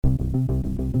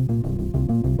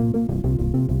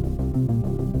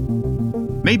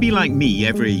Maybe like me,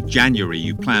 every January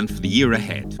you plan for the year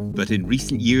ahead. But in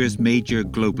recent years, major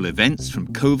global events from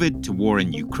COVID to war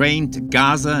in Ukraine to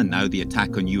Gaza and now the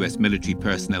attack on US military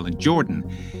personnel in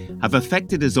Jordan have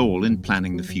affected us all in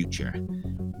planning the future.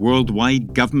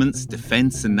 Worldwide, governments,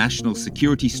 defence and national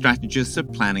security strategists are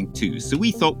planning too, so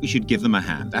we thought we should give them a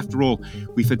hand. After all,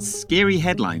 we've had scary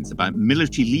headlines about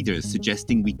military leaders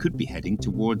suggesting we could be heading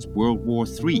towards World War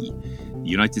III. The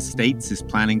United States is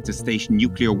planning to station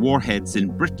nuclear warheads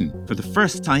in Britain for the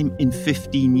first time in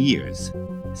 15 years.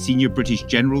 Senior British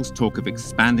generals talk of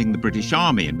expanding the British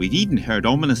Army, and we've even heard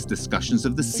ominous discussions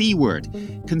of the C word,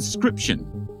 conscription.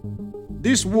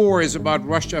 This war is about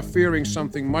Russia fearing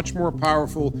something much more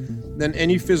powerful than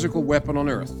any physical weapon on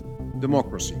earth,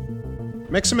 democracy.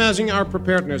 Maximizing our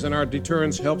preparedness and our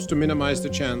deterrence helps to minimize the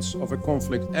chance of a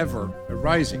conflict ever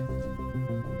arising.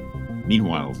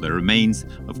 Meanwhile, there remains,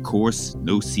 of course,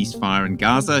 no ceasefire in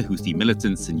Gaza. Houthi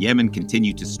militants in Yemen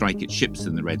continue to strike at ships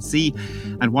in the Red Sea.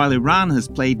 And while Iran has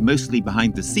played mostly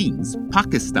behind the scenes,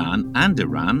 Pakistan and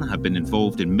Iran have been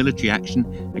involved in military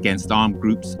action against armed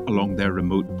groups along their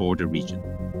remote border region.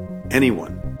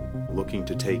 Anyone looking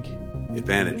to take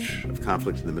advantage of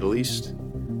conflict in the Middle East,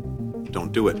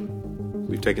 don't do it.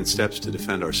 We've taken steps to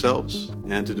defend ourselves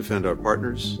and to defend our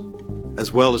partners,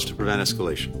 as well as to prevent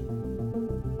escalation.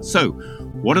 So,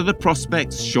 what are the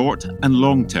prospects short and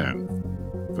long term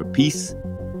for peace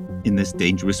in this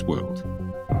dangerous world?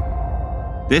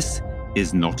 This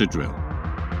is not a drill.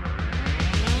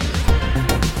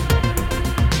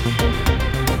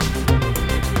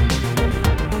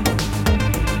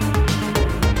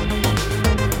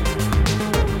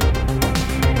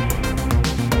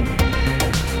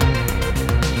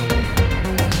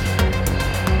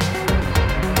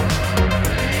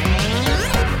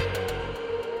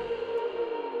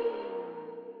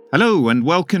 Hello and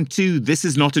welcome to This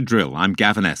Is Not a Drill. I'm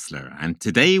Gavin Esler, and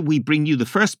today we bring you the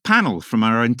first panel from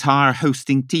our entire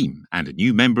hosting team and a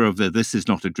new member of the This Is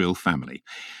Not a Drill family.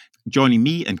 Joining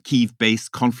me and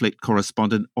Kyiv-based conflict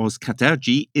correspondent Oz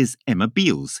Katerji is Emma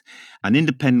Beals, an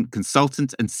independent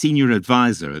consultant and senior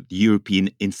advisor at the European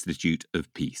Institute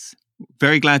of Peace.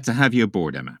 Very glad to have you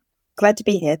aboard, Emma. Glad to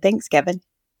be here. Thanks, Gavin.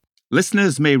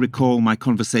 Listeners may recall my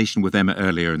conversation with Emma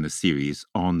earlier in the series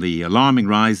on the alarming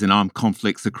rise in armed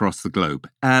conflicts across the globe.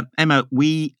 Emma,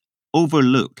 we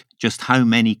overlook just how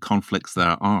many conflicts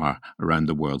there are around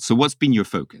the world. So what's been your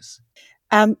focus?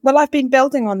 Well, I've been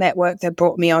building on that work that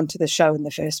brought me onto the show in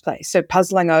the first place. So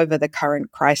puzzling over the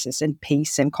current crisis in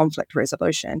peace and conflict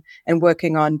resolution and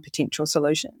working on potential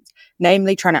solutions,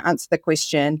 namely trying to answer the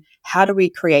question, how do we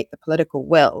create the political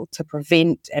will to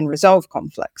prevent and resolve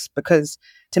conflicts? Because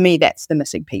to me, that's the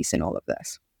missing piece in all of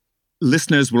this.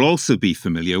 Listeners will also be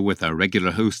familiar with our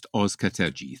regular host, Oz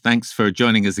Katerji. Thanks for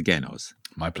joining us again, Oz.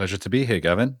 My pleasure to be here,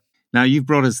 Gavin. Now, you've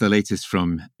brought us the latest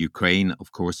from Ukraine,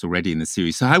 of course, already in the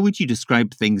series. So how would you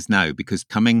describe things now? Because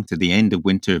coming to the end of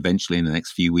winter eventually in the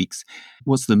next few weeks,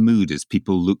 what's the mood as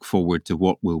people look forward to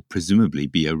what will presumably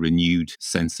be a renewed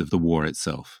sense of the war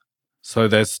itself? So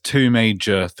there's two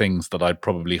major things that I'd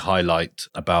probably highlight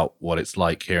about what it's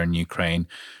like here in Ukraine.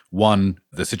 One,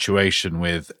 the situation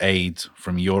with aid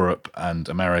from Europe and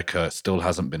America still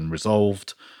hasn't been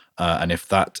resolved. And if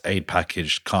that aid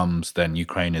package comes, then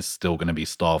Ukraine is still going to be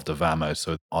starved of ammo.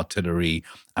 So artillery,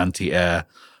 anti-air,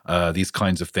 these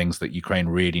kinds of things that Ukraine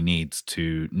really needs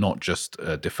to not just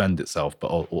defend itself,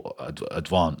 but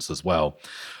advance as well.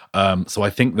 So I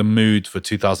think the mood for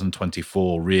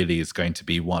 2024 really is going to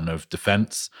be one of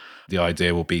defense. The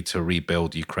idea will be to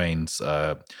rebuild Ukraine's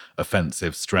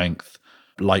offensive strength,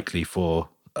 likely for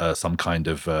some kind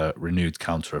of renewed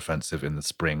counteroffensive in the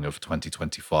spring of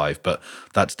 2025. But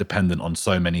that's dependent on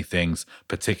so many things,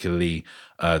 particularly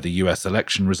the US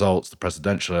election results, the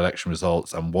presidential election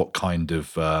results, and what kind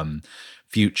of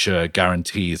future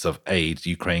guarantees of aid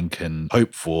Ukraine can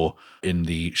hope for in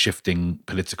the shifting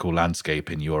political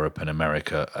landscape in Europe and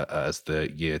America as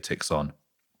the year ticks on.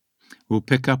 We'll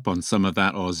pick up on some of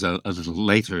that, Oz, a little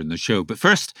later in the show. But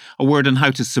first, a word on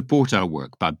how to support our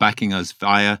work by backing us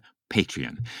via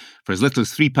Patreon. For as little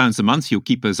as £3 a month, you'll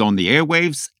keep us on the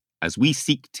airwaves as we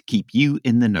seek to keep you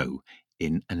in the know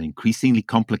in an increasingly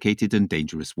complicated and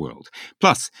dangerous world.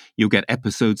 Plus, you'll get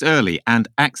episodes early and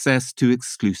access to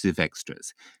exclusive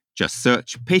extras. Just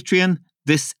search Patreon,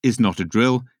 This Is Not a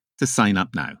Drill, to sign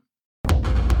up now.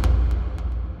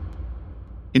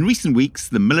 In recent weeks,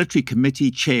 the Military Committee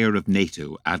Chair of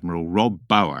NATO, Admiral Rob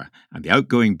Bauer, and the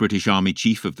outgoing British Army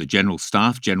Chief of the General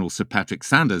Staff, General Sir Patrick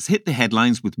Sanders, hit the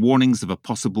headlines with warnings of a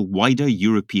possible wider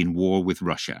European war with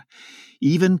Russia.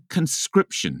 Even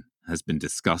conscription has been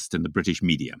discussed in the British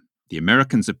media. The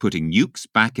Americans are putting nukes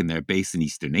back in their base in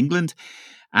eastern England.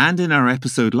 And in our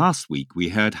episode last week, we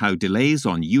heard how delays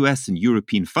on US and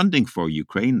European funding for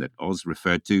Ukraine that Oz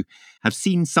referred to have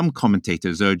seen some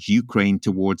commentators urge Ukraine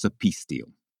towards a peace deal.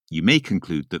 You may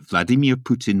conclude that Vladimir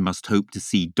Putin must hope to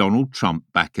see Donald Trump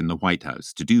back in the White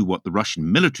House to do what the Russian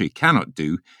military cannot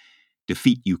do,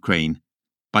 defeat Ukraine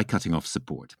by cutting off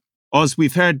support. Oz,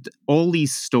 we've heard all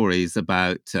these stories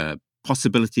about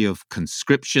possibility of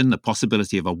conscription, the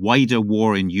possibility of a wider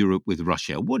war in Europe with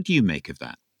Russia. What do you make of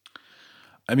that?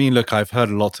 I mean, look, I've heard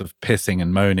a lot of pissing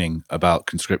and moaning about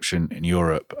conscription in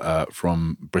Europe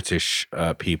from British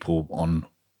people on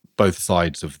both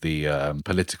sides of the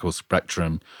political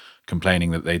spectrum, complaining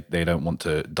that they don't want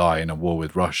to die in a war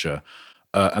with Russia.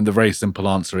 And the very simple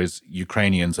answer is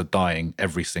Ukrainians are dying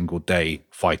every single day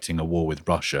fighting a war with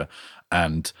Russia.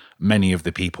 And many of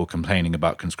the people complaining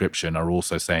about conscription are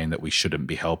also saying that we shouldn't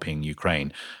be helping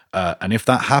Ukraine. And if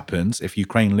that happens, if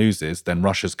Ukraine loses, then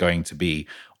Russia's going to be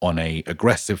on an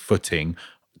aggressive footing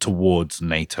towards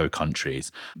NATO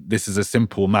countries. This is a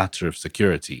simple matter of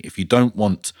security. If you don't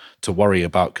want to worry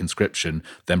about conscription,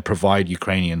 then provide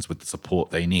Ukrainians with the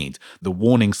support they need. The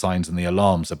warning signs and the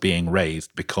alarms are being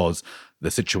raised because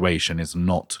the situation is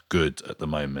not good at the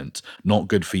moment. Not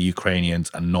good for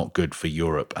Ukrainians and not good for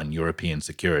Europe and European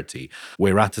security.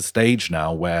 We're at a stage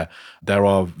now where there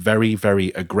are very, very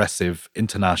aggressive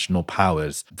international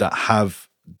powers that have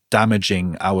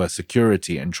damaging our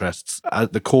security interests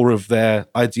at the core of their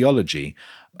ideology.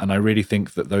 And I really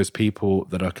think that those people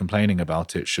that are complaining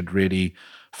about it should really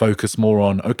focus more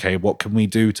on, okay, what can we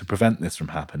do to prevent this from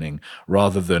happening,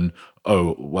 rather than,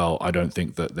 oh, well, I don't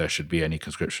think that there should be any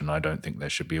conscription. I don't think there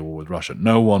should be a war with Russia.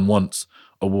 No one wants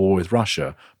a war with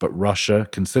Russia, but Russia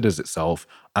considers itself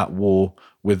at war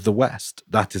with the West.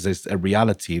 That is a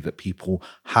reality that people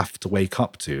have to wake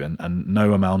up to, and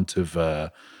no amount of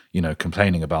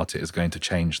complaining about it is going to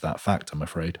change that fact, I'm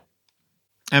afraid.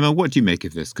 Emma, what do you make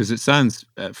of this? Because it sounds,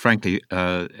 frankly,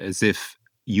 as if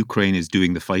Ukraine is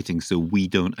doing the fighting so we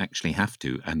don't actually have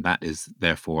to. And that is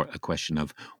therefore a question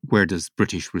of where does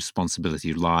British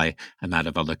responsibility lie and that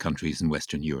of other countries in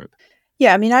Western Europe?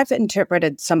 Yeah, I mean, I've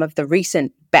interpreted some of the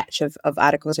recent batch of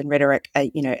articles and rhetoric,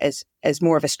 as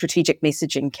more of a strategic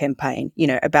messaging campaign,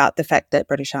 about the fact that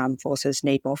British armed forces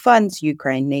need more funds,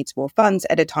 Ukraine needs more funds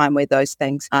at a time where those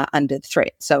things are under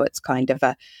threat. So it's kind of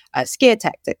a scare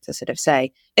tactic to sort of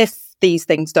say, if these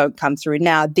things don't come through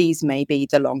now, these may be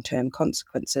the long-term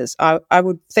consequences. I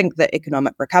would think that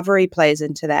economic recovery plays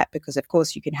into that because, of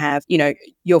course, you can have,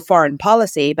 your foreign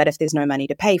policy, but if there's no money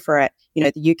to pay for it,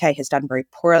 the UK has done very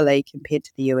poorly compared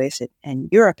to the US and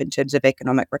Europe in terms of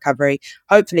economic recovery.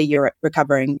 Hopefully Europe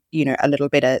recovering, a little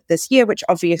better this year, which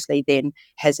obviously then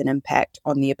has an impact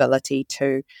on the ability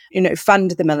to,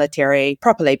 fund the military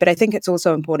properly. But I think it's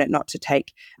also important not to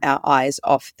take our eyes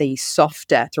off the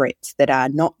softer threats that are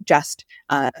not just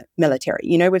military.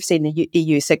 We've seen the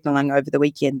EU signalling over the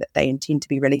weekend that they intend to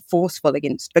be really forceful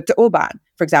against Viktor Orban,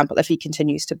 for example, if he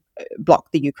continues to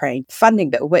block the Ukraine funding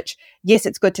bill, which, yes,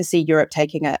 it's good to see Europe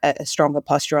taking a stronger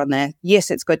posture on that. Yes,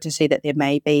 it's good to see that there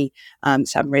may be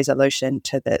some resolution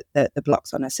to the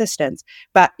blocks on assistance.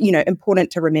 But,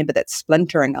 important to remember that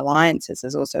splintering alliances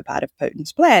is also part of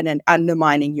Putin's plan and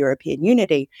undermining European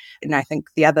unity. And I think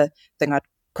the other thing I'd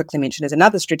quickly mention is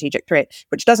another strategic threat,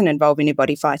 which doesn't involve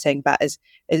anybody fighting, but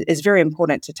is very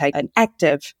important to take an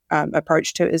active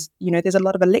approach to, is, there's a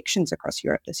lot of elections across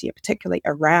Europe this year, particularly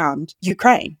around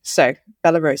Ukraine. So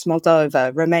Belarus,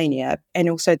 Moldova, Romania, and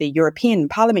also the European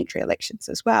parliamentary elections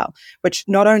as well, which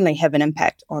not only have an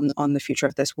impact on the future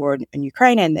of this war in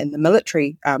Ukraine and the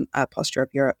military posture of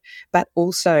Europe, but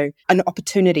also an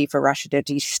opportunity for Russia to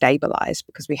destabilize,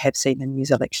 because we have seen in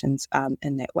these elections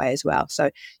in that way as well. So,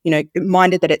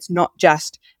 minded that it's not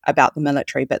just about the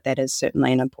military, but that is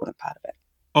certainly an important part of it.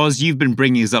 Oz, you've been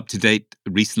bringing us up to date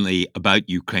recently about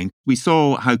Ukraine. We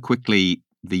saw how quickly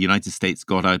the United States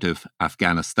got out of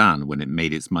Afghanistan when it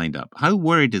made its mind up. How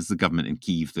worried is the government in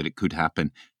Kyiv that it could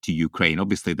happen to Ukraine?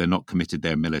 Obviously, they're not committed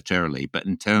there militarily, but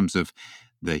in terms of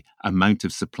the amount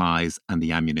of supplies and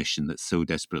the ammunition that's so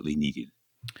desperately needed.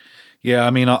 Yeah, I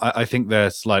mean, I think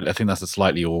that's a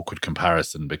slightly awkward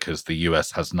comparison because the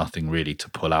US has nothing really to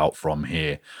pull out from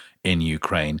here in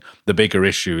Ukraine. The bigger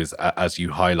issue is, as you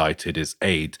highlighted, is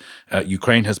aid.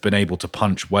 Ukraine has been able to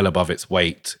punch well above its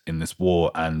weight in this war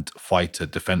and fight a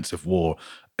defensive war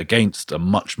against a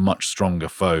much, much stronger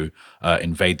foe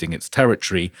invading its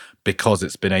territory, because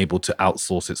it's been able to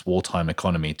outsource its wartime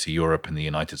economy to Europe and the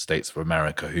United States of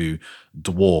America, who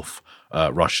dwarf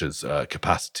Russia's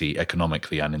capacity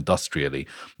economically and industrially.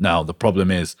 Now, the problem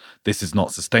is this is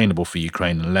not sustainable for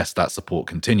Ukraine unless that support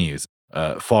continues.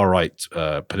 Far-right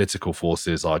political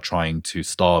forces are trying to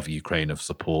starve Ukraine of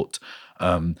support.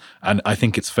 And I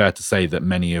think it's fair to say that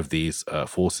many of these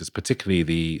forces, particularly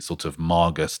the sort of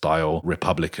MAGA-style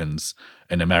Republicans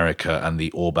in America and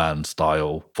the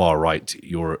Orban-style far-right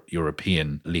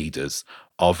European leaders,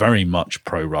 are very much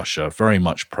pro-Russia, very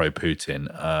much pro-Putin,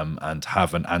 and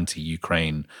have an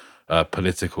anti-Ukraine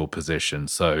political position.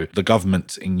 So the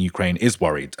government in Ukraine is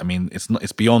worried. I mean,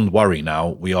 it's beyond worry now.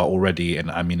 We are already in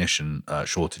ammunition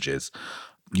shortages.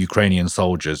 Ukrainian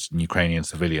soldiers and Ukrainian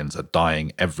civilians are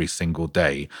dying every single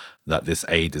day that this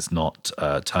aid is not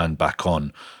turned back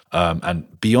on.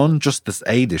 And beyond just this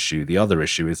aid issue, the other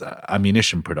issue is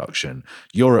ammunition production.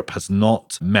 Europe has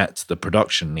not met the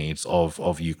production needs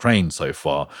of Ukraine so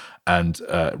far, and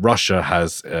Russia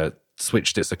has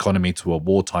switched its economy to a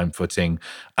wartime footing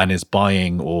and is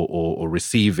buying or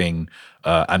receiving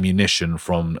ammunition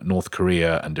from North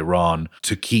Korea and Iran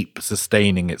to keep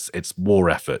sustaining its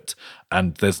war effort.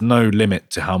 And there's no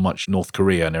limit to how much North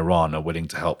Korea and Iran are willing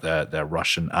to help their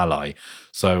Russian ally.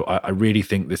 So I really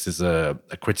think this is a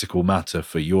critical matter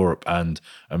for Europe and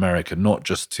America, not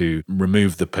just to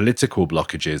remove the political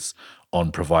blockages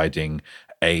on providing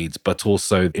aid, but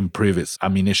also improve its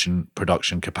ammunition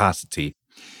production capacity.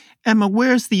 Emma,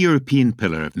 where's the European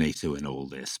pillar of NATO in all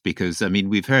this? Because, I mean,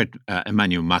 we've heard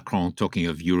Emmanuel Macron talking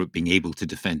of Europe being able to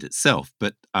defend itself,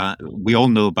 but we all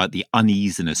know about the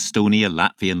unease in Estonia,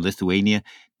 Latvia, and Lithuania,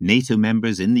 NATO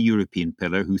members in the European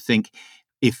pillar who think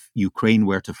if Ukraine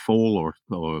were to fall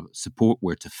or support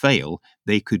were to fail,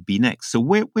 they could be next. So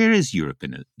where is Europe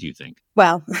in it, do you think?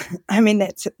 Well, I mean,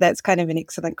 that's kind of an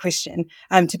excellent question.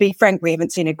 To be frank, we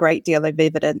haven't seen a great deal of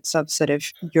evidence of sort of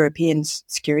European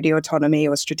security autonomy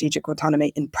or strategic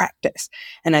autonomy in practice.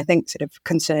 And I think sort of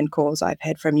concern calls I've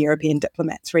had from European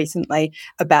diplomats recently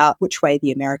about which way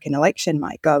the American election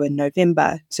might go in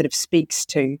November sort of speaks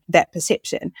to that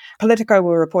perception. Politico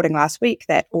were reporting last week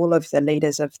that all of the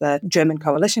leaders of the German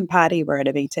coalition party were at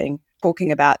a meeting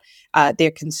talking about their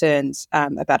concerns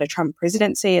about a Trump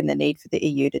presidency and the need for the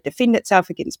EU to defend itself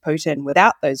against Putin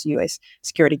without those US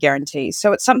security guarantees.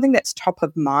 So it's something that's top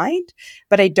of mind,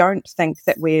 but I don't think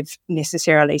that we've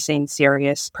necessarily seen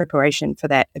serious preparation for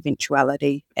that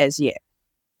eventuality as yet.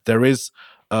 There is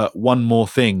one more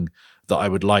thing that I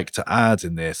would like to add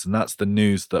in this, and that's the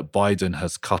news that Biden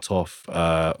has cut off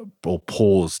or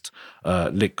paused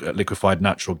liquefied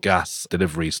natural gas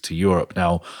deliveries to Europe.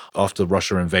 Now, after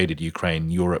Russia invaded Ukraine,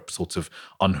 Europe sort of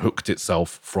unhooked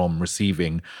itself from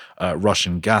receiving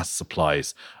Russian gas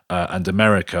supplies. And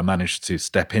America managed to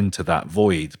step into that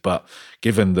void. But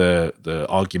given the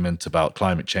argument about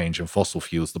climate change and fossil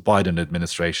fuels, the Biden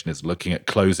administration is looking at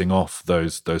closing off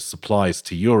those supplies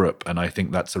to Europe. And I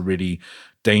think that's a really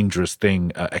dangerous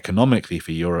thing economically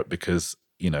for Europe, because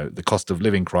the cost of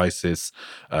living crisis,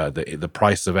 the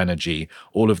price of energy,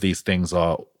 all of these things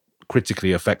are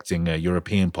critically affecting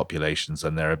European populations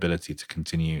and their ability to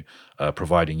continue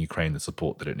providing Ukraine the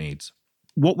support that it needs.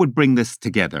 What would bring this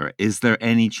together? Is there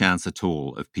any chance at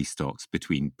all of peace talks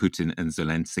between Putin and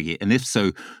Zelensky? And if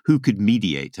so, who could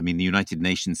mediate? I mean, the United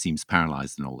Nations seems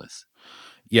paralyzed in all this.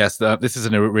 Yes, this is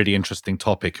a really interesting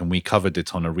topic, and we covered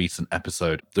it on a recent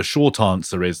episode. The short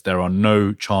answer is there are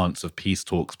no chance of peace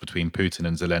talks between Putin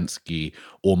and Zelensky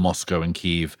or Moscow and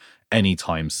Kyiv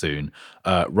anytime soon.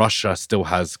 Russia still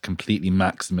has completely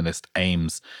maximalist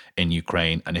aims in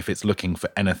Ukraine, and if it's looking for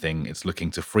anything, it's looking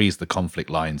to freeze the conflict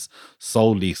lines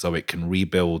solely so it can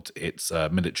rebuild its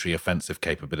military offensive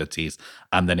capabilities,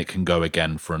 and then it can go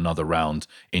again for another round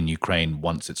in Ukraine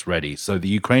once it's ready. So the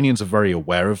Ukrainians are very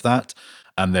aware of that,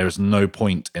 and there's no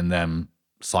point in them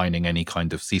signing any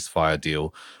kind of ceasefire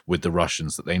deal with the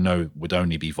Russians that they know would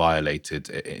only be violated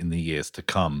in the years to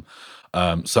come.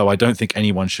 So I don't think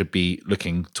anyone should be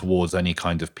looking towards any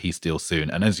kind of peace deal soon.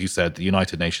 And as you said, the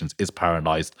United Nations is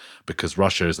paralyzed because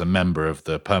Russia is a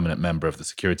permanent member of the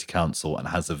Security Council and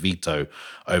has a veto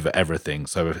over everything.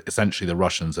 So essentially the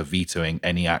Russians are vetoing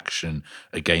any action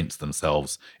against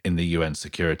themselves in the UN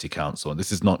Security Council. And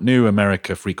this is not new.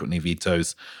 America frequently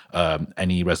vetoes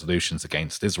any resolutions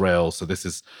against Israel. So this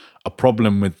is a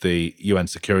problem with the UN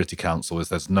Security Council, is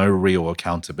there's no real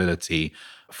accountability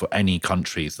for any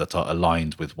countries that are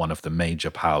aligned with one of the major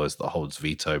powers that holds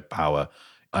veto power.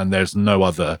 And there's no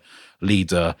other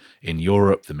leader in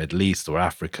Europe, the Middle East, or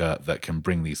Africa that can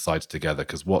bring these sides together,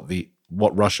 because what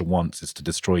what Russia wants is to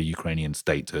destroy Ukrainian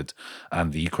statehood,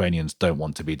 and the Ukrainians don't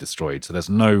want to be destroyed. So there's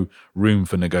no room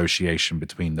for negotiation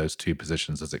between those two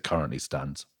positions as it currently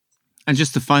stands. And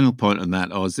just the final point on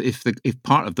that, Oz, if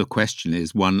part of the question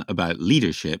is one about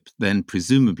leadership, then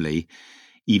presumably,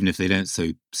 even if they don't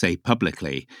so say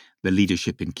publicly, the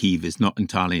leadership in Kyiv is not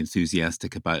entirely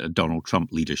enthusiastic about a Donald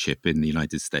Trump leadership in the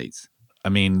United States. I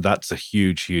mean, that's a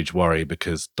huge, huge worry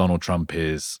because Donald Trump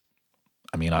is,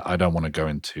 I mean, I don't want to go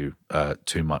into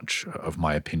too much of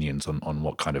my opinions on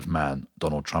what kind of man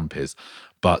Donald Trump is,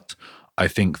 but I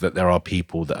think that there are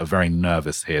people that are very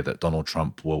nervous here that Donald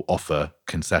Trump will offer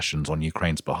concessions on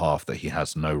Ukraine's behalf that he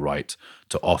has no right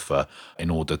to offer in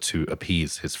order to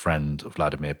appease his friend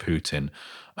Vladimir Putin.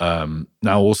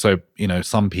 Now, also,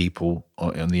 some people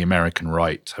on the American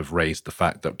right have raised the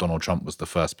fact that Donald Trump was the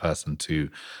first person to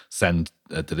send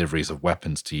deliveries of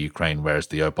weapons to Ukraine, whereas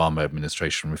the Obama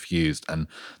administration refused. And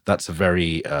that's a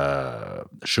very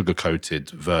sugar-coated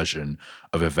version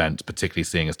of events, particularly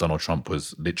seeing as Donald Trump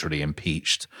was literally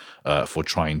impeached for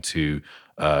trying to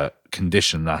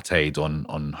condition that aid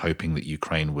on hoping that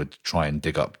Ukraine would try and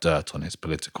dig up dirt on his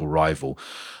political rival.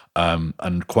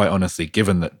 And quite honestly,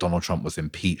 given that Donald Trump was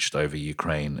impeached over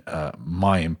Ukraine,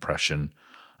 my impression,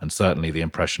 and certainly the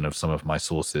impression of some of my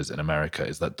sources in America,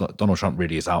 is that Donald Trump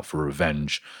really is out for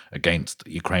revenge against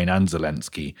Ukraine and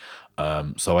Zelensky.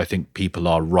 So I think people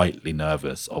are rightly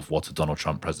nervous of what a Donald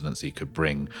Trump presidency could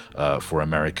bring for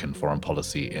American foreign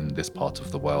policy in this part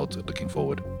of the world looking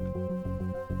forward.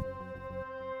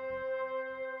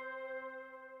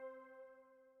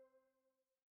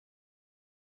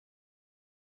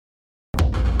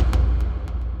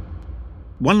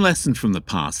 One lesson from the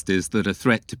past is that a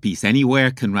threat to peace anywhere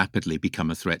can rapidly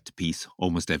become a threat to peace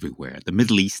almost everywhere. The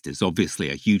Middle East is obviously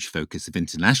a huge focus of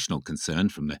international concern,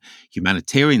 from the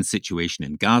humanitarian situation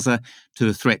in Gaza to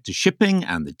the threat to shipping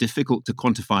and the difficult to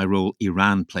quantify role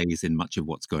Iran plays in much of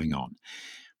what's going on.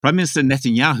 Prime Minister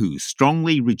Netanyahu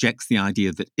strongly rejects the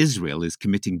idea that Israel is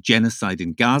committing genocide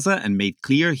in Gaza and made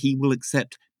clear he will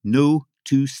accept no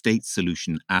two-state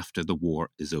solution after the war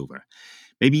is over.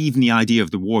 Maybe even the idea of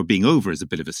the war being over is a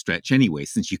bit of a stretch anyway,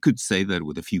 since you could say that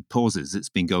with a few pauses, it's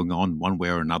been going on one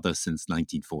way or another since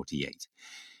 1948.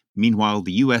 Meanwhile,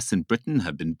 the US and Britain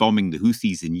have been bombing the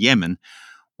Houthis in Yemen,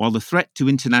 while the threat to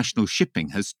international shipping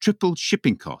has tripled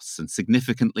shipping costs and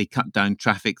significantly cut down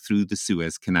traffic through the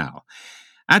Suez Canal.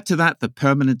 Add to that the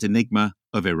permanent enigma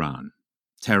of Iran.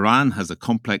 Tehran has a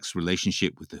complex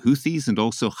relationship with the Houthis and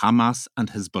also Hamas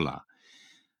and Hezbollah.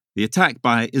 The attack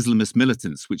by Islamist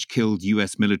militants, which killed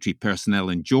US military personnel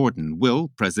in Jordan, will,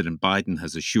 President Biden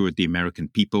has assured the American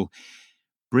people,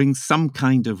 bring some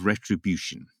kind of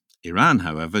retribution. Iran,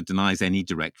 however, denies any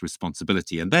direct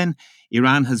responsibility. And then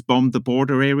Iran has bombed the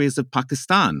border areas of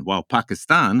Pakistan, while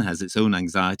Pakistan has its own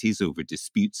anxieties over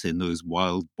disputes in those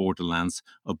wild borderlands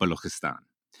of Balochistan.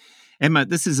 Emma,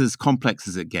 this is as complex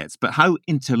as it gets, but how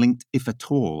interlinked, if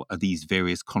at all, are these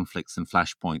various conflicts and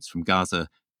flashpoints from Gaza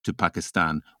to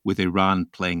Pakistan, with Iran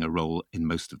playing a role in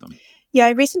most of them? Yeah, I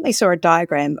recently saw a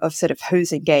diagram of sort of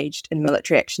who's engaged in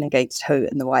military action against who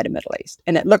in the wider Middle East.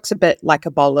 And it looks a bit like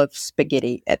a bowl of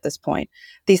spaghetti at this point.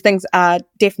 These things are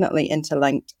definitely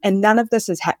interlinked. And none of this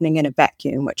is happening in a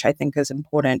vacuum, which I think is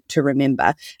important to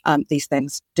remember. These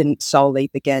things didn't solely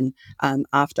begin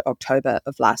after October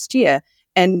of last year.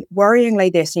 And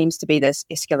worryingly, there seems to be this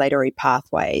escalatory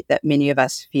pathway that many of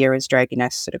us fear is dragging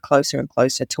us sort of closer and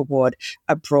closer toward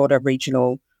a broader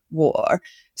regional war.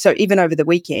 So even over the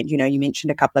weekend, you mentioned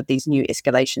a couple of these new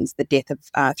escalations, the death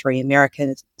of 3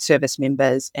 American service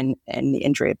members and the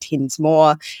injury of tens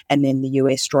more, and then the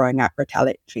US drawing up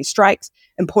retaliatory strikes.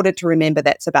 Important to remember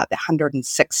that's about the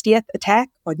 160th attack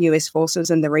on US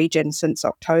forces in the region since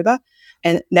October.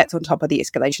 And that's on top of the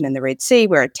escalation in the Red Sea,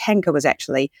 where a tanker was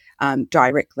actually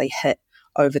directly hit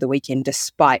over the weekend,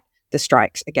 despite the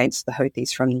strikes against the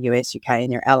Houthis from the US, UK,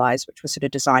 and their allies, which were sort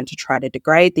of designed to try to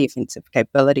degrade the offensive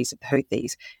capabilities of the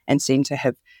Houthis and seem to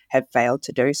have failed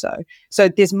to do so. So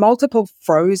there's multiple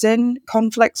frozen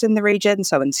conflicts in the region,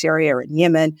 so in Syria and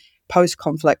Yemen,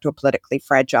 post-conflict or politically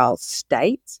fragile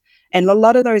states. And a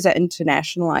lot of those are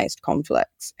internationalized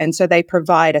conflicts. And so they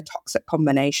provide a toxic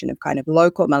combination of kind of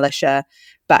local militia,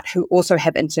 but who also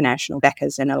have international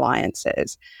backers and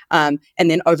alliances. And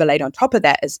then overlaid on top of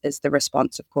that is the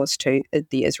response, of course, to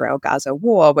the Israel-Gaza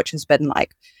war, which has been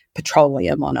like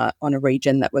petroleum on a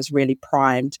region that was really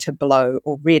primed to blow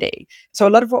already. So a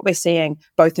lot of what we're seeing,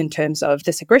 both in terms of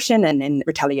this aggression and in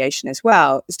retaliation as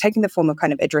well, is taking the form of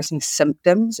kind of addressing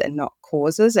symptoms and not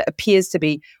causes. It appears to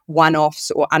be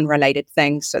one-offs or unrelated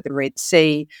things, so the Red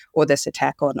Sea or this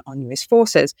attack on US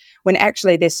forces, when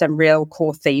actually there's some real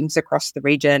core themes across the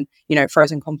region,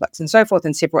 frozen conflicts and so forth,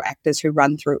 and several actors who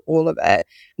run through all of it,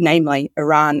 namely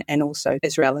Iran and also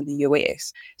Israel and the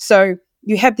US. So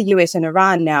you have the US and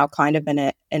Iran now kind of in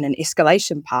an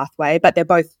escalation pathway, but they're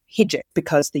both hedging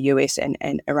because the US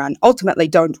and Iran ultimately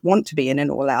don't want to be in an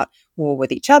all-out war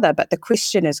with each other. But the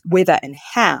question is whether and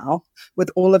how, with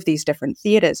all of these different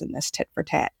theatres and this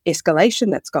tit-for-tat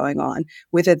escalation that's going on,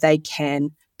 whether they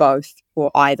can both or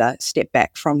either step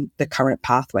back from the current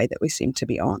pathway that we seem to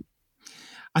be on.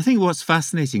 I think what's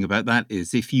fascinating about that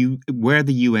is if you were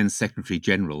the UN Secretary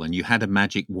General and you had a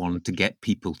magic wand to get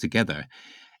people together,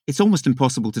 it's almost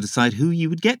impossible to decide who you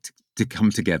would get to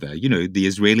come together. The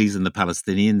Israelis and the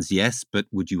Palestinians, yes, but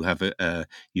would you have a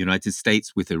United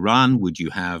States with Iran? Would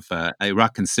you have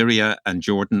Iraq and Syria and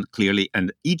Jordan, clearly,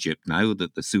 and Egypt now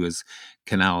that the Suez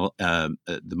Canal,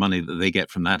 the money that they get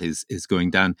from that is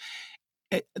going down?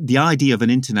 The idea of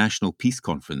an international peace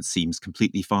conference seems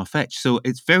completely far-fetched. So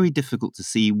it's very difficult to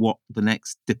see what the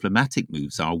next diplomatic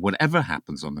moves are, whatever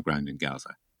happens on the ground in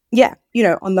Gaza. Yeah,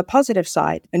 on the positive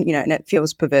side, and it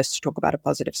feels perverse to talk about a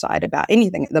positive side about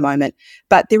anything at the moment,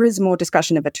 but there is more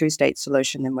discussion of a two-state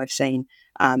solution than we've seen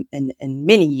in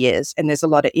many years, and there's a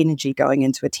lot of energy going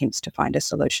into attempts to find a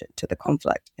solution to the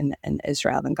conflict in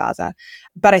Israel and Gaza.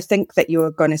 But I think that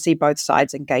you're going to see both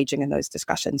sides engaging in those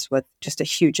discussions with just a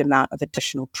huge amount of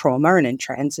additional trauma and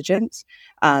intransigence.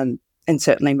 And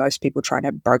certainly most people trying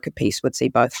to broker peace would see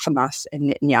both Hamas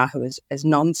and Netanyahu as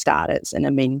non-starters in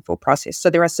a meaningful process.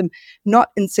 So there are some not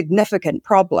insignificant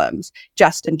problems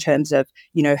just in terms of,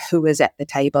 who is at the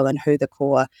table and who the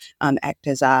core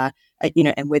actors are,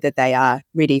 and whether they are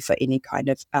ready for any kind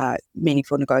of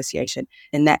meaningful negotiation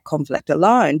in that conflict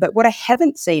alone. But what I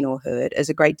haven't seen or heard is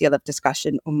a great deal of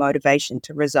discussion or motivation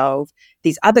to resolve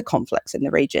these other conflicts in the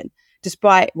region,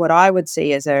 despite what I would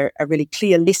see as a really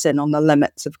clear lesson on the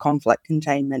limits of conflict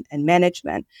containment and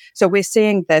management. So we're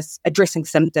seeing this addressing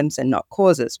symptoms and not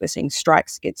causes. We're seeing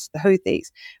strikes against the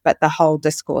Houthis, but the whole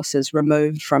discourse is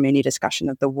removed from any discussion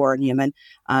of the war in Yemen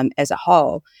as a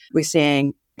whole. We're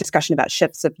seeing discussion about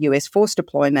shifts of US force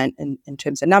deployment in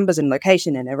terms of numbers and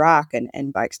location in Iraq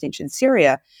and by extension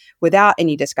Syria, without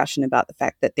any discussion about the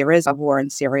fact that there is a war in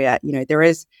Syria, there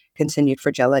is continued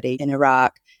fragility in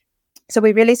Iraq. So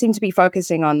we really seem to be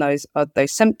focusing on those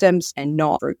symptoms and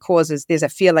not root causes. There's a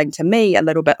feeling to me a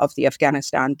little bit of the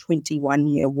Afghanistan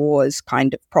 21-year wars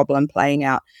kind of problem playing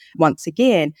out once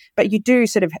again. But you do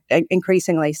sort of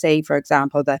increasingly see, for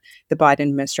example, the Biden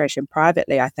administration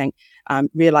privately, I think,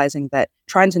 realizing that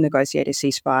trying to negotiate a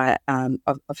ceasefire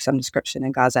of some description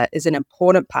in Gaza is an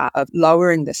important part of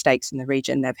lowering the stakes in the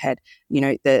region. They've had,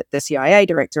 the CIA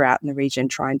director out in the region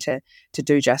trying to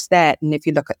do just that. And if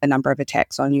you look at the number of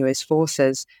attacks on US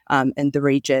forces in the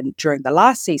region during the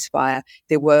last ceasefire,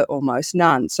 there were almost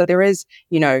none. So there is,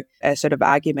 a sort of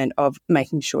argument of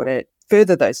making sure to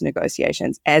further those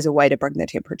negotiations as a way to bring the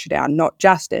temperature down, not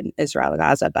just in Israel and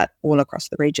Gaza, but all across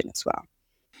the region as well.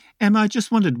 Emma, I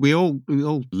just wondered, we all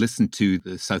listened to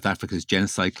the South Africa's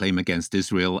genocide claim against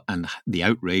Israel and the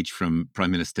outrage from Prime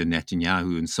Minister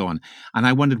Netanyahu and so on. And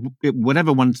I wondered,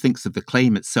 whatever one thinks of the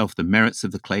claim itself, the merits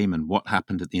of the claim and what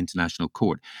happened at the International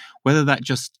Court, whether that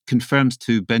just confirms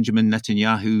to Benjamin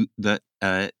Netanyahu that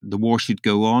the war should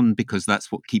go on because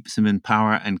that's what keeps him in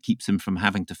power and keeps him from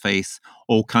having to face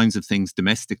all kinds of things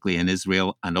domestically in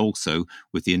Israel and also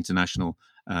with the International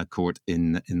Court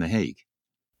in The Hague.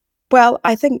 Well,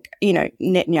 I think,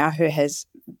 Netanyahu has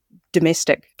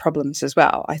domestic problems as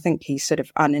well. I think he's sort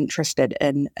of uninterested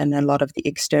in a lot of the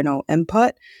external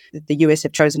input. The US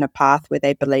have chosen a path where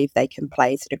they believe they can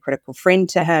play sort of critical friend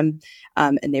to him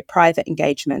in their private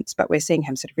engagements, but we're seeing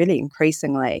him sort of really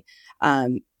increasingly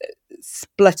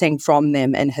splitting from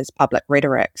them in his public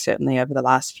rhetoric, certainly over the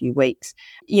last few weeks,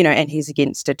 and he's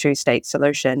against a two-state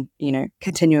solution,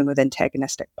 continuing with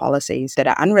antagonistic policies that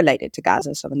are unrelated to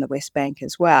Gaza, so in the West Bank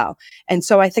as well. And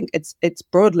so I think it's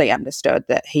broadly understood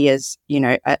that he is,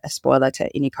 a spoiler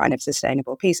to any kind of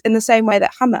sustainable peace, in the same way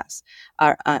that Hamas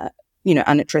are,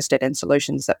 uninterested in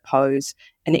solutions that pose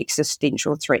an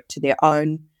existential threat to their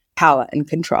own power and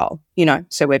control,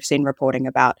 So we've seen reporting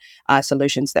about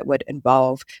solutions that would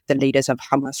involve the leaders of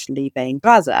Hamas leaving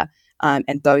Gaza,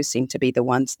 and those seem to be the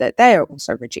ones that they are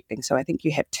also rejecting. So I think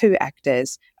you have two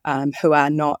actors who are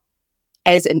not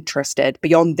as interested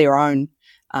beyond their own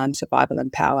survival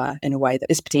and power in a way that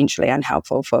is potentially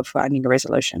unhelpful for finding a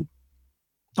resolution.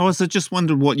 I also just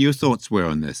wondered what your thoughts were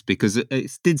on this, because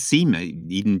it did seem,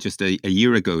 even just a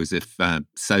year ago, as if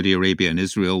Saudi Arabia and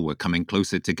Israel were coming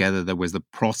closer together. There was the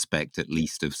prospect, at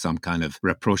least, of some kind of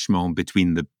rapprochement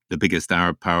between the biggest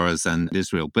Arab powers and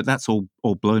Israel. But that's all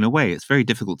blown away. It's very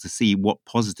difficult to see what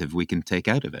positive we can take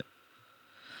out of it.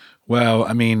 Well,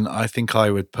 I mean, I think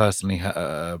I would personally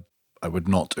I would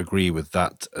not agree with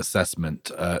that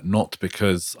assessment, not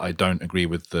because I don't agree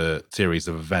with the series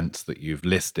of events that you've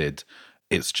listed.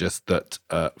 It's just that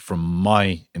from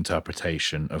my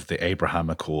interpretation of the Abraham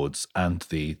Accords and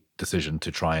the decision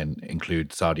to try and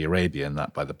include Saudi Arabia in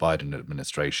that by the Biden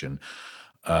administration,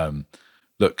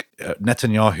 look,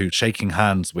 Netanyahu shaking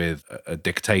hands with a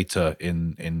dictator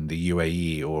in the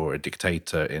UAE or a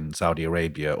dictator in Saudi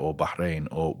Arabia or Bahrain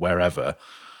or wherever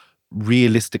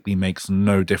realistically makes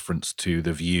no difference to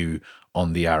the view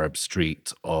on the Arab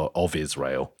street of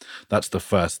Israel. That's the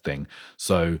first thing.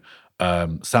 So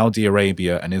Saudi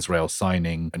Arabia and Israel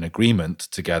signing an agreement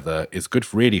together is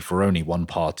good really for only one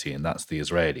party, and that's the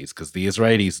Israelis, because the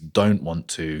Israelis don't want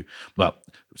to,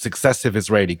 successive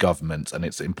Israeli governments, and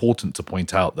it's important to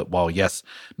point out that while, yes,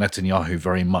 Netanyahu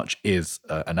very much is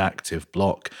an active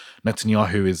bloc,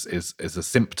 Netanyahu is a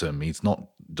symptom. He's not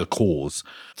the cause.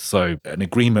 So an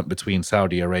agreement between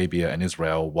Saudi Arabia and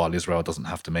Israel, while Israel doesn't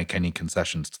have to make any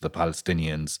concessions to the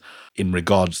Palestinians in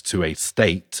regards to a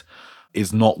state,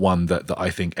 is not one that I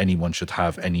think anyone should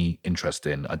have any interest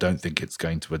in. I don't think it's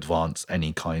going to advance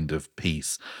any kind of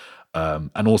peace.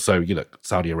 And also,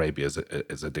 Saudi Arabia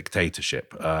is a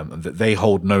dictatorship. They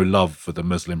hold no love for the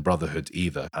Muslim Brotherhood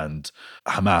either, and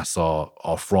Hamas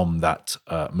are from that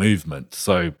movement.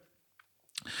 So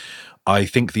I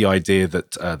think the idea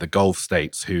that the Gulf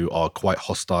states, who are quite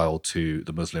hostile to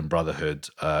the Muslim Brotherhood,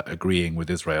 agreeing with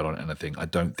Israel on anything, I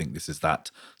don't think this is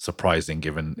that surprising,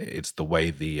 given it's the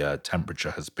way the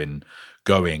temperature has been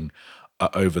going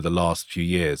over the last few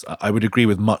years. I would agree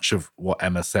with much of what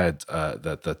Emma said,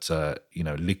 that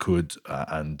Likud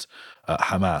and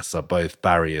Hamas are both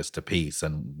barriers to peace,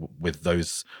 and with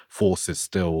those forces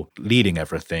still leading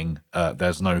everything,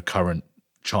 there's no current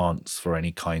chance for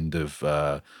any kind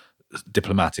of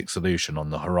diplomatic solution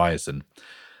on the horizon.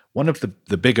 One of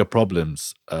the bigger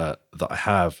problems that I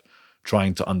have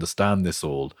trying to understand this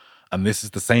all, and this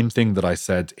is the same thing that I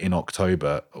said in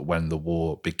October when the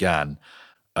war began,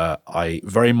 I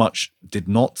very much did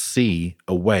not see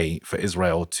a way for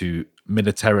Israel to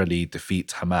militarily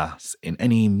defeat Hamas in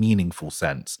any meaningful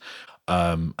sense.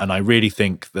 And I really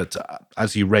think that,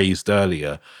 as you raised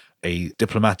earlier, a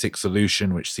diplomatic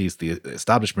solution which sees the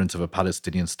establishment of a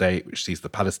Palestinian state, which sees the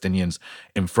Palestinians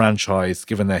enfranchised,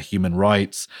 given their human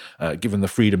rights, given the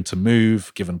freedom to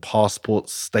move, given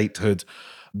passports, statehood,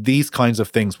 these kinds of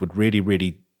things would really,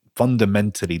 really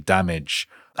fundamentally damage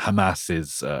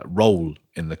Hamas's role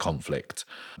in the conflict.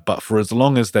 But for as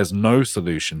long as there's no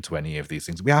solution to any of these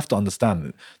things, we have to understand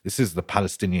that this is the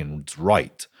Palestinians'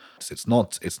 right. It's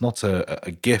not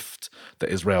a gift that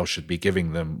Israel should be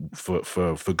giving them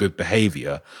for good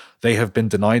behavior. They have been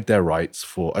denied their rights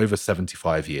for over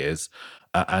 75 years.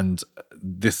 And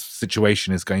this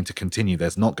situation is going to continue.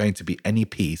 There's not going to be any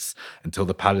peace until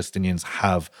the Palestinians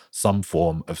have some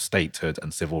form of statehood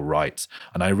and civil rights.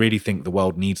 And I really think the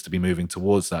world needs to be moving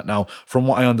towards that. Now, from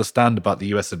what I understand about the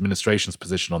US administration's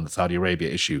position on the Saudi Arabia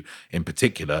issue in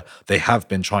particular, they have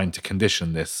been trying to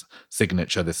condition this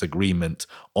signature, this agreement,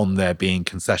 on there being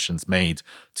concessions made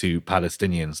to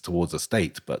Palestinians towards a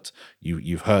state. But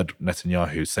you've heard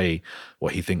Netanyahu say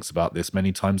what he thinks about this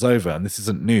many times over. And this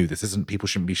isn't new. This isn't, people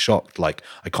shouldn't be shocked. Like,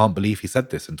 I can't believe he said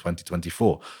this in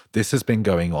 2024. This has been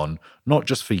going on not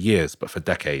just for years, but for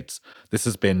decades. This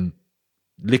has been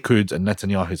Likud and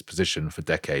Netanyahu's position for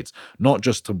decades, not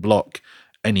just to block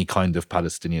any kind of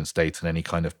Palestinian state and any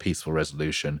kind of peaceful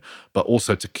resolution, but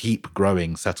also to keep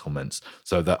growing settlements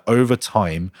so that over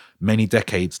time, many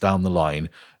decades down the line,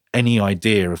 any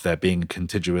idea of there being a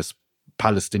contiguous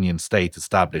Palestinian state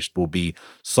established will be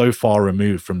so far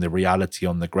removed from the reality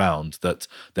on the ground that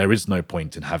there is no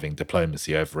point in having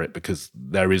diplomacy over it, because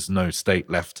there is no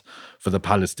state left for the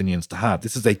Palestinians to have.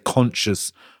 This is a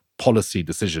conscious policy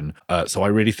decision. So I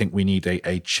really think we need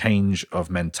a change of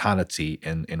mentality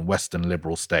in Western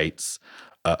liberal states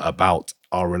about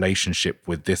our relationship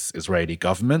with this Israeli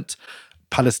government.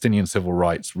 Palestinian civil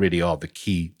rights really are the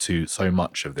key to so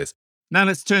much of this. Now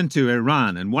let's turn to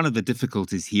Iran. And one of the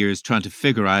difficulties here is trying to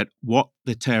figure out what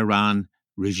the Tehran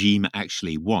regime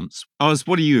actually wants. Oz,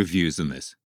 what are your views on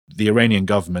this? The Iranian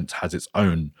government has its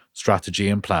own strategy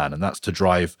and plan, and that's to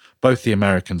drive both the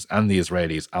Americans and the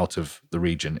Israelis out of the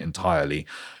region entirely.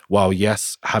 while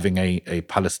yes, having a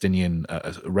Palestinian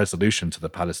resolution to the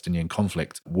Palestinian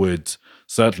conflict would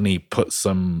certainly put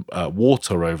some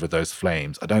water over those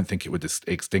flames, I don't think it would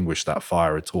extinguish that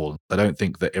fire at all. I don't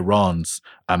think that Iran's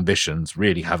ambitions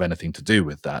really have anything to do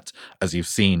with that. As you've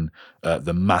seen,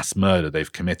 the mass murder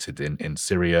they've committed in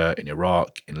Syria, in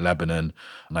Iraq, in Lebanon.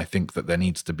 And I think that there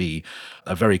needs to be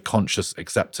a very conscious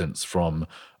acceptance from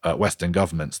Western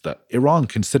governments that Iran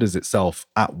considers itself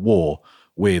at war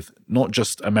with not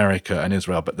just America and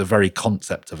Israel, but the very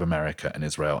concept of America and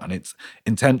Israel. And its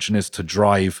intention is to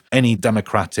drive any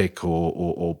democratic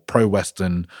or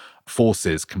pro-Western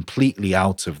forces completely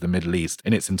out of the Middle East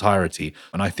in its entirety.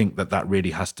 And I think that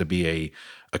really has to be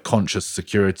a conscious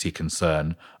security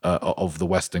concern of the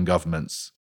Western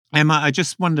governments. Emma, I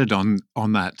just wondered on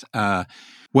that,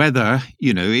 whether,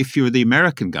 if you're the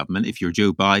American government, if you're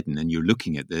Joe Biden and you're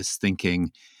looking at this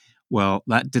thinking, well,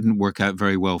 that didn't work out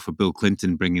very well for Bill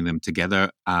Clinton bringing them together.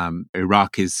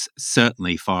 Iraq is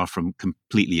certainly far from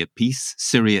completely at peace.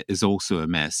 Syria is also a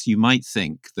mess. You might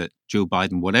think that Joe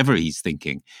Biden, whatever he's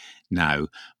thinking now,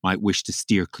 might wish to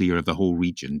steer clear of the whole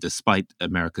region, despite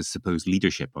America's supposed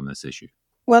leadership on this issue.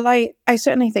 Well, I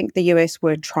certainly think the US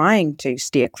were trying to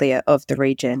steer clear of the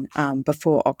region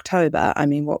before October. I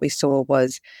mean, what we saw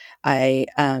was a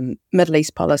Middle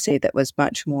East policy that was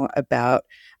much more about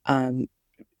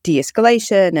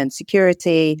de-escalation and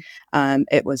security.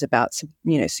 It was about,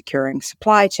 securing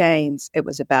supply chains. It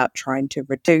was about trying to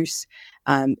reduce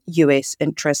US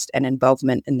interest and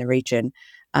involvement in the region.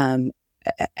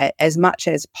 As much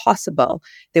as possible.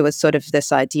 There was sort of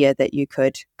this idea that you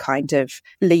could kind of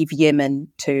leave Yemen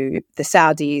to the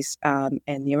Saudis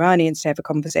and the Iranians to have a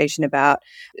conversation about,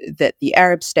 that the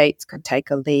Arab states could take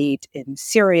a lead in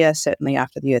Syria, certainly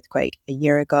after the earthquake a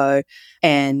year ago,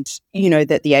 and,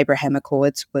 that the Abraham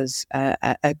Accords was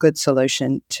a good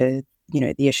solution to,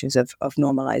 the issues of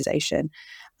normalization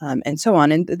and so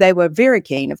on. And they were very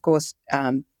keen, of course,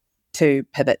 to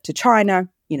pivot to China.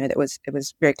 It was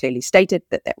very clearly stated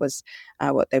that was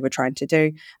what they were trying to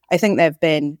do. I think they've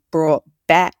been brought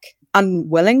back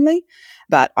unwillingly,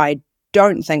 but I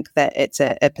don't think that it's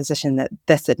a position that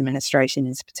this administration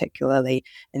is particularly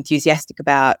enthusiastic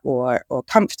about or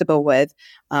comfortable with.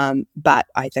 But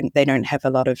I think they don't have a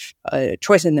lot of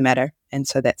choice in the matter. And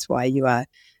so that's why you are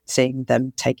seeing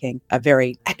them taking a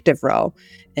very active role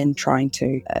in trying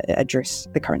to address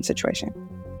the current situation.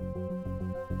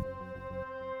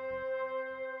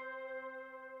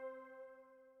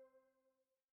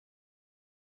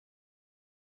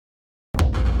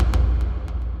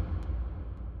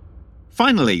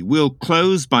 Finally, we'll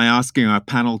close by asking our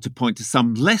panel to point to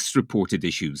some less reported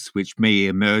issues which may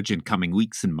emerge in coming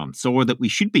weeks and months, or that we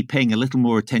should be paying a little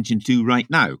more attention to right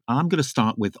now. I'm going to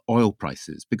start with oil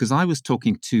prices, because I was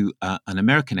talking to an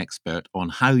American expert on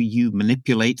how you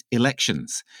manipulate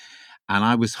elections. And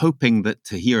I was hoping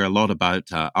to hear a lot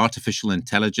about artificial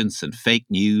intelligence and fake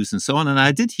news and so on. And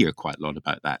I did hear quite a lot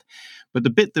about that. But the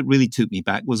bit that really took me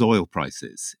back was oil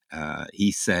prices.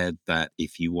 He said that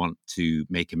if you want to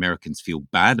make Americans feel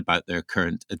bad about their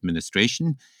current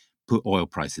administration, put oil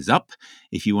prices up.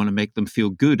 If you want to make them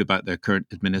feel good about their current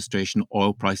administration,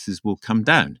 oil prices will come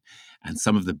down. And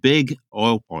some of the big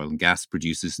oil and gas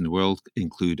producers in the world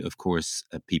include, of course,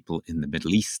 people in the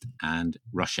Middle East and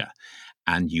Russia.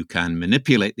 And you can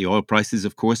manipulate the oil prices,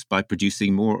 of course, by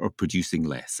producing more or producing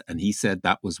less. And he said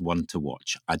that was one to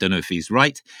watch. I don't know if he's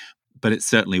right, but it's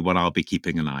certainly one I'll be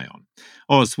keeping an eye on.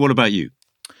 Oz, what about you?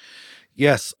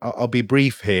 Yes, I'll be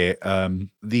brief here.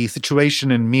 The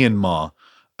situation in Myanmar,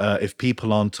 if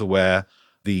people aren't aware,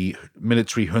 the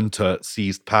military junta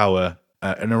seized power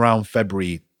in around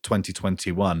February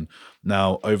 2021.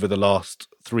 Now, over the last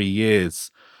 3 years,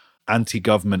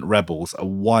 anti-government rebels, a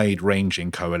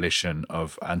wide-ranging coalition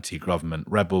of anti-government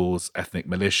rebels, ethnic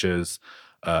militias,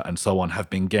 and so on, have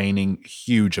been gaining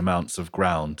huge amounts of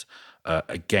ground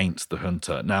against the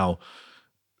junta. Now,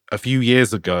 a few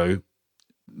years ago,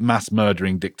 mass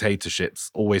murdering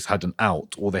dictatorships always had an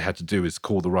out. All they had to do is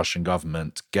call the Russian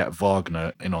government, get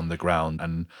Wagner in on the ground,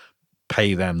 and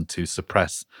pay them to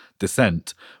suppress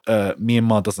dissent.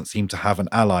 Myanmar doesn't seem to have an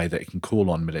ally that it can call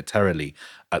on militarily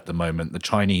at the moment. The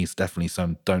Chinese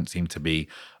definitely don't seem to be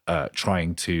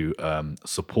trying to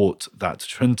support that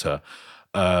junta.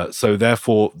 So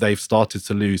therefore, they've started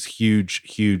to lose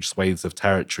huge swathes of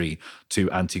territory to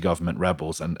anti-government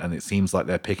rebels. And it seems like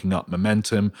they're picking up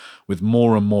momentum with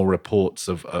more and more reports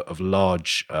of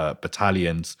large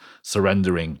battalions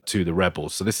surrendering to the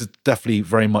rebels. So this is definitely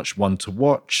very much one to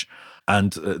watch.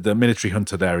 And the military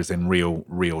junta there is in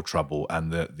real trouble.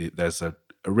 And there's a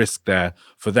a risk there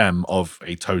for them of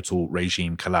a total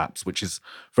regime collapse, which is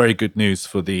very good news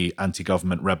for the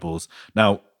anti-government rebels.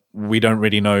 Now, we don't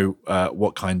really know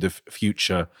what kind of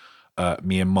future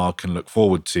Myanmar can look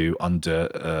forward to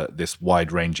under this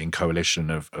wide-ranging coalition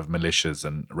of militias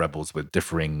and rebels with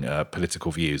differing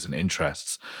political views and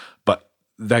interests. But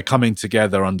they're coming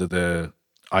together under the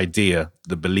idea,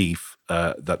 the belief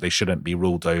that they shouldn't be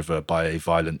ruled over by a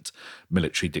violent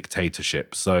military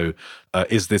dictatorship. So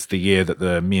is this the year that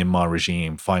the Myanmar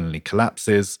regime finally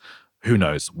collapses? Who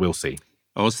knows? We'll see.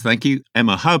 Oz, thank you.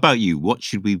 Emma, how about you? What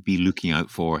should we be looking out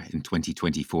for in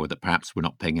 2024 that perhaps we're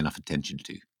not paying enough attention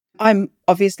to? I'm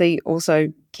obviously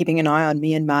also keeping an eye on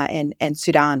Myanmar and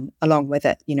Sudan along with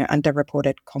it,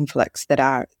 underreported conflicts that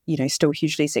are, still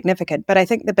hugely significant. But I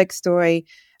think the big story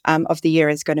of the year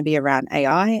is going to be around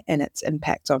AI and its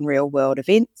impact on real world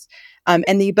events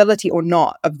and the ability or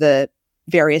not of the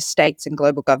various states and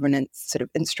global governance sort of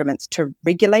instruments to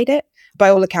regulate it. By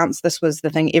all accounts, this was the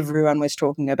thing everyone was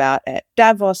talking about at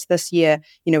Davos this year.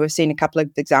 We've seen a couple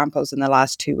of examples in the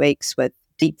last 2 weeks with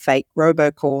deepfake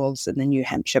robocalls in the New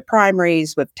Hampshire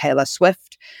primaries with Taylor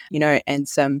Swift, and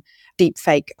some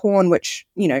deepfake porn, which,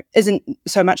 isn't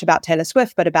so much about Taylor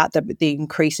Swift, but about the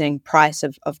increasing price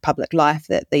of public life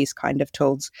that these kind of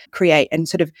tools create and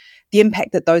sort of the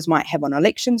impact that those might have on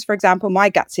elections. For example, my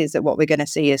gut says that what we're going to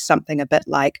see is something a bit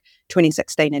like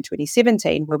 2016 and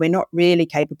 2017, where we're not really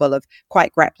capable of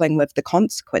quite grappling with the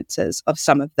consequences of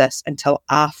some of this until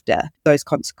after those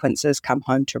consequences come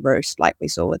home to roost, like we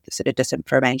saw with the sort of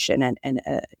disinformation and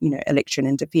election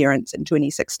interference in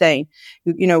 2016.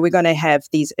 We're going to have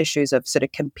these issues of sort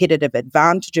of competitive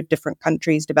advantage of different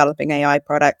countries developing AI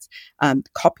products,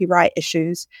 copyright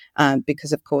issues,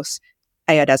 because of course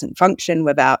AI doesn't function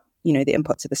without the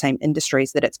inputs of the same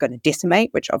industries that it's going to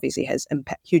decimate, which obviously has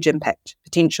huge impact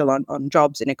potential on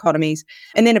jobs and economies.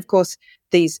 And then, of course,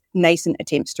 these nascent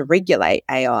attempts to regulate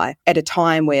AI at a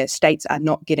time where states are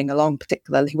not getting along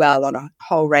particularly well on a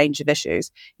whole range of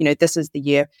issues. This is the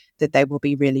year that they will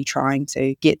be really trying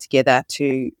to get together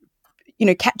to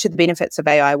capture the benefits of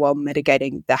AI while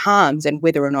mitigating the harms, and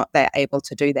whether or not they're able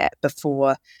to do that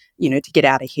before, to get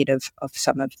out ahead of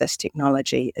some of this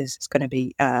technology is going to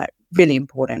be really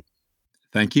important.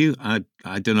 Thank you. I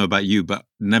don't know about you, but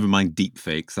never mind deep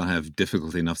fakes. I have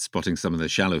difficulty enough spotting some of the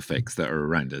shallow fakes that are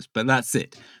around us. But that's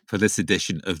it for this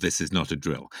edition of This Is Not a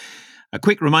Drill. A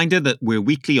quick reminder that we're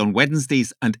weekly on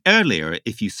Wednesdays and earlier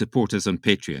if you support us on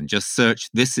Patreon. Just search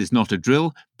This Is Not a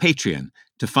Drill, Patreon,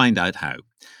 to find out how.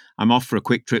 I'm off for a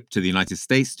quick trip to the United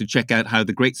States to check out how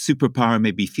the great superpower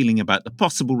may be feeling about the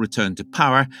possible return to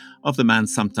power of the man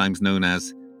sometimes known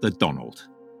as the Donald.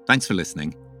 Thanks for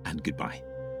listening, and goodbye.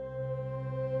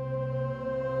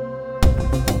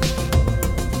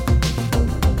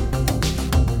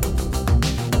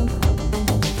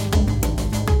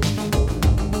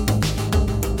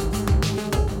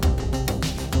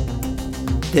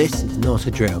 This Is Not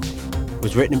a Drill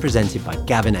was written and presented by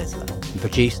Gavin Esler and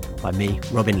produced by me,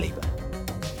 Robin Lieber.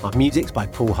 Our music's by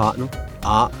Paul Hartnell,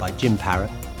 art by Jim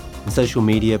Parrott, and social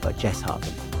media by Jess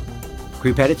Hartman.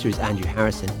 Group editor is Andrew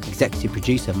Harrison, executive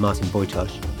producer Martin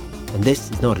Boytosh, and This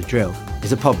Is Not a Drill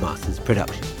is a Podmasters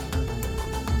production.